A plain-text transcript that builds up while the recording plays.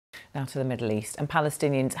Now to the Middle East, and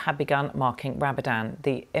Palestinians have begun marking Ramadan,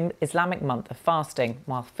 the Islamic month of fasting,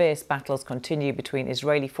 while fierce battles continue between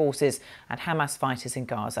Israeli forces and Hamas fighters in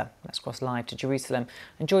Gaza. Let's cross live to Jerusalem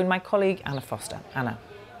and join my colleague Anna Foster. Anna.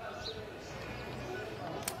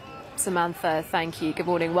 Samantha, thank you. Good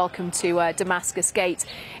morning. Welcome to Damascus Gate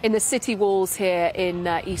in the city walls here in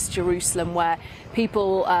East Jerusalem, where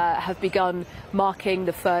people have begun marking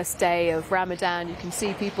the first day of Ramadan. You can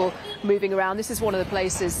see people moving around. This is one of the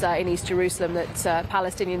places in East Jerusalem that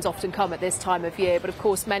Palestinians often come at this time of year. But of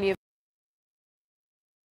course, many of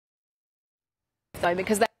them,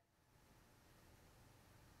 because the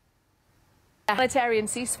humanitarian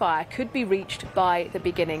ceasefire could be reached by the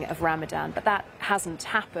beginning of Ramadan, but that hasn't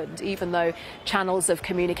happened, even though channels of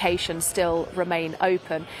communication still remain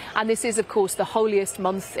open. And this is, of course, the holiest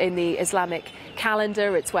month in the Islamic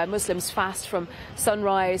calendar. It's where Muslims fast from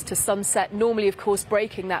sunrise to sunset, normally, of course,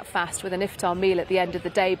 breaking that fast with an iftar meal at the end of the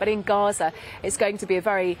day. But in Gaza, it's going to be a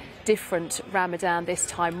very different Ramadan this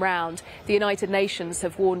time round. The United Nations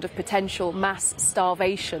have warned of potential mass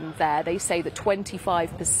starvation there. They say that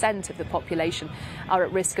 25% of the population are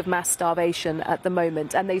at risk of mass starvation at the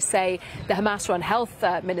moment. And they say the Hamas-run health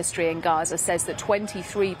ministry in Gaza says that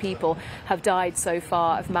 23 people have died so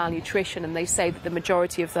far of malnutrition, and they say that the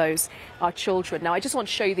majority of those are children. Now, I just want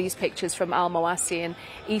to show you these pictures from Al-Mawasi in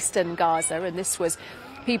eastern Gaza, and this was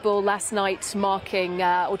people last night marking,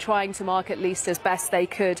 or trying to mark at least as best they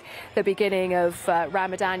could, the beginning of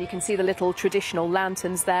Ramadan. You can see the little traditional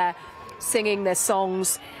lanterns there, singing their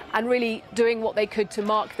songs and really doing what they could to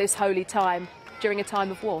mark this holy time during a time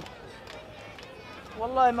of war.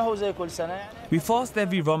 We fast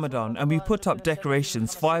every Ramadan and we put up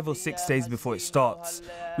decorations 5 or 6 days before it starts.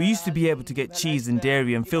 We used to be able to get cheese and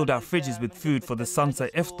dairy and filled our fridges with food for the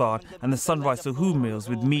sunset iftar and the sunrise suhoor meals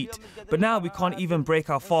with meat. But now we can't even break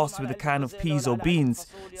our fast with a can of peas or beans,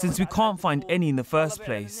 since we can't find any in the first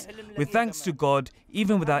place. With thanks to God,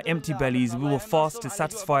 even with our empty bellies, we will fast to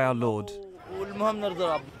satisfy our Lord.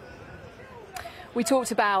 We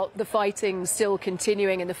talked about the fighting still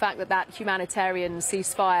continuing and the fact that that humanitarian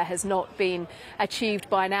ceasefire has not been achieved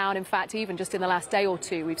by now. And in fact, even just in the last day or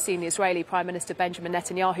two, we've seen the Israeli Prime Minister Benjamin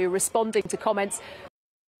Netanyahu responding to comments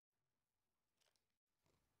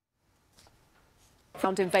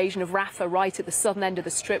from invasion of Rafah right at the southern end of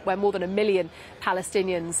the Strip, where more than 1 million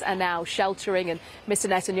Palestinians are now sheltering. And Mr.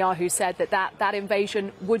 Netanyahu said that that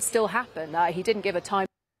invasion would still happen. He didn't give a time.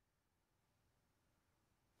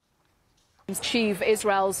 Achieve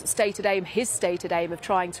Israel's stated aim, his stated aim of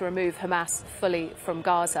trying to remove Hamas fully from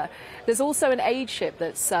Gaza. There's also an aid ship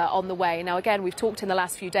that's on the way. Now, again, we've talked in the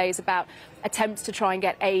last few days about attempts to try and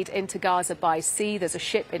get aid into Gaza by sea. There's a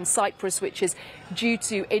ship in Cyprus which is due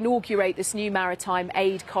to inaugurate this new maritime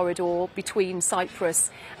aid corridor between Cyprus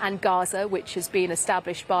and Gaza, which has been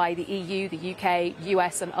established by the EU, the UK,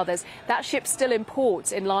 US and others. That ship still in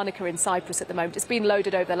port in Larnaca in Cyprus at the moment. It's been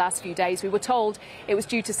loaded over the last few days. We were told it was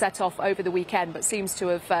due to set off over the weekend, but seems to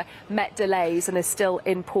have met delays and is still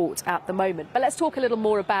in port at the moment. But let's talk a little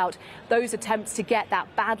more about those attempts to get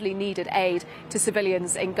that badly needed aid to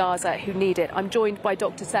civilians in Gaza who need it. I'm joined by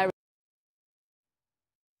Dr. Sarah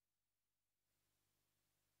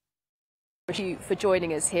for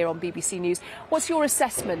joining us here on BBC News. What's your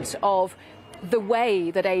assessment of the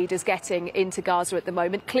way that aid is getting into Gaza at the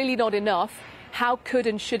moment? Clearly not enough. How could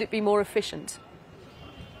and should it be more efficient?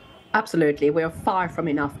 Absolutely. We are far from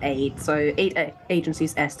enough aid. So aid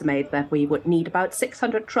agencies estimate that we would need about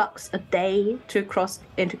 600 trucks a day to cross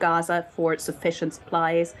into Gaza for sufficient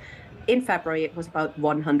supplies. In February, it was about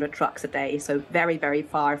 100 trucks a day, so very, very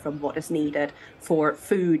far from what is needed for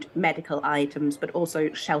food, medical items, but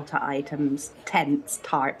also shelter items, tents,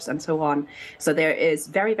 tarps, and so on. So there is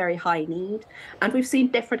very, very high need. And we've seen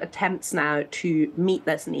different attempts now to meet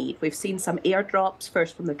this need. We've seen some airdrops,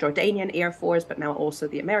 first from the Jordanian Air Force, but now also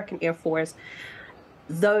the American Air Force.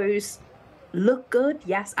 Those look good,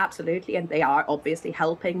 yes, absolutely, and they are obviously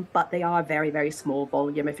helping, but they are very, very small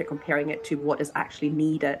volume if you're comparing it to what is actually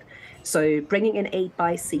needed. So bringing in aid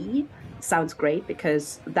by sea sounds great,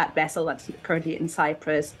 because that vessel that's currently in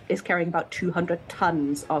Cyprus is carrying about 200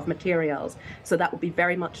 tons of materials. So that would be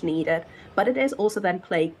very much needed. But it is also then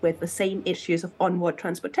plagued with the same issues of onward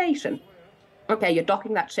transportation. Okay, you're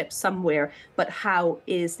docking that ship somewhere, but how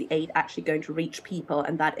is the aid actually going to reach people?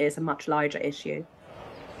 And that is a much larger issue.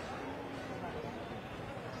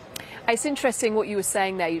 It's interesting what you were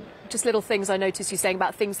saying there, just little things I noticed you saying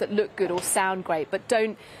about things that look good or sound great, but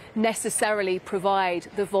don't necessarily provide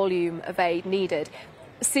the volume of aid needed.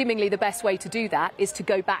 Seemingly the best way to do that is to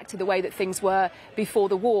go back to the way that things were before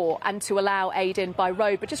the war and to allow aid in by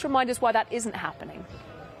road. But just remind us why that isn't happening.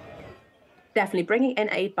 Definitely bringing in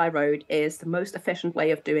aid by road is the most efficient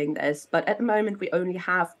way of doing this. But at the moment, we only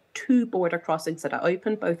have 2 border crossings that are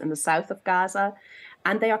open, both in the south of Gaza,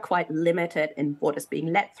 and they are quite limited in what is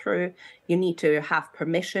being let through. You need to have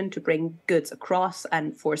permission to bring goods across,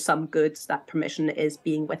 and for some goods, that permission is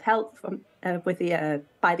being withheld from,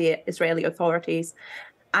 by the Israeli authorities.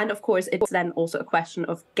 And of course, it's then also a question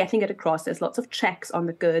of getting it across. There's lots of checks on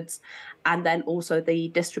the goods. And then also the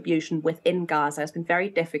distribution within Gaza has been very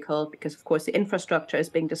difficult because, of course, the infrastructure is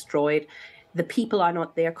being destroyed. The people are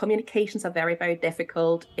not there. Communications are very, very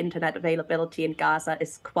difficult. Internet availability in Gaza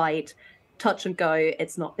is quite touch and go.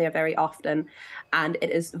 It's not there very often. And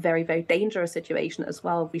it is a very, very dangerous situation as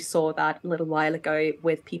well. We saw that a little while ago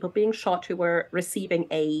with people being shot who were receiving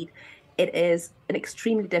aid. It is an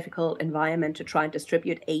extremely difficult environment to try and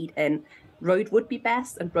distribute aid in. Road would be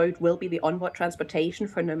best, and road will be the onward transportation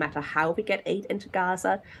for no matter how we get aid into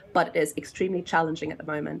Gaza, but it is extremely challenging at the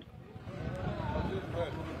moment.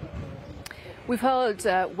 We've heard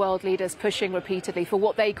world leaders pushing repeatedly for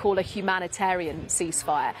what they call a humanitarian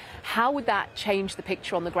ceasefire. How would that change the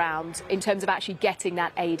picture on the ground in terms of actually getting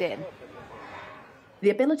that aid in? The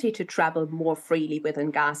ability to travel more freely within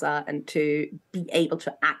Gaza and to be able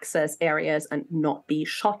to access areas and not be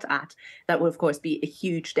shot at, that will, of course, be a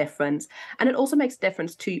huge difference. And it also makes a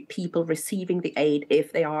difference to people receiving the aid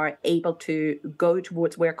if they are able to go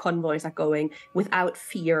towards where convoys are going without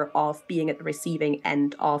fear of being at the receiving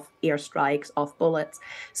end of airstrikes, of bullets.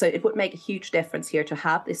 So it would make a huge difference here to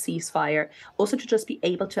have the ceasefire, also to just be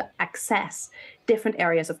able to access different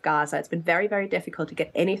areas of Gaza. It's been very, very difficult to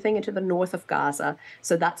get anything into the north of Gaza.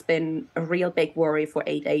 So that's been a real big worry for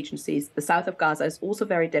aid agencies. The south of Gaza is also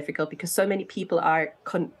very difficult because so many people are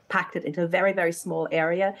compacted into a very, very small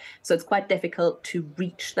area. So it's quite difficult to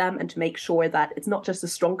reach them and to make sure that it's not just the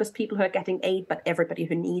strongest people who are getting aid, but everybody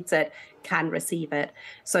who needs it can receive it.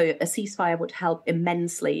 So a ceasefire would help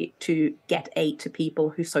immensely to get aid to people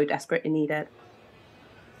who so desperately need it.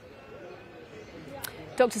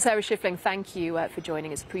 Dr. Sarah Schiffling, thank you for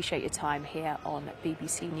joining us. Appreciate your time here on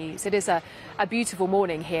BBC News. It is a beautiful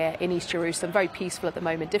morning here in East Jerusalem, very peaceful at the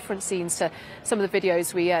moment. Different scenes to some of the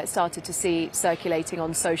videos we started to see circulating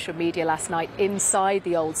on social media last night inside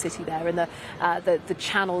the old city there, in the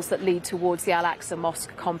channels that lead towards the al-Aqsa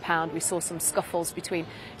Mosque compound. We saw some scuffles between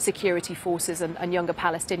security forces and younger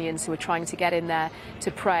Palestinians who were trying to get in there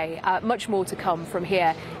to pray. Much more to come from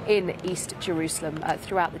here in East Jerusalem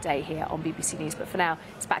throughout the day here on BBC News. But for now,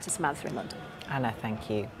 it's back to Samantha in London. Anna, thank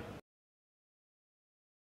you.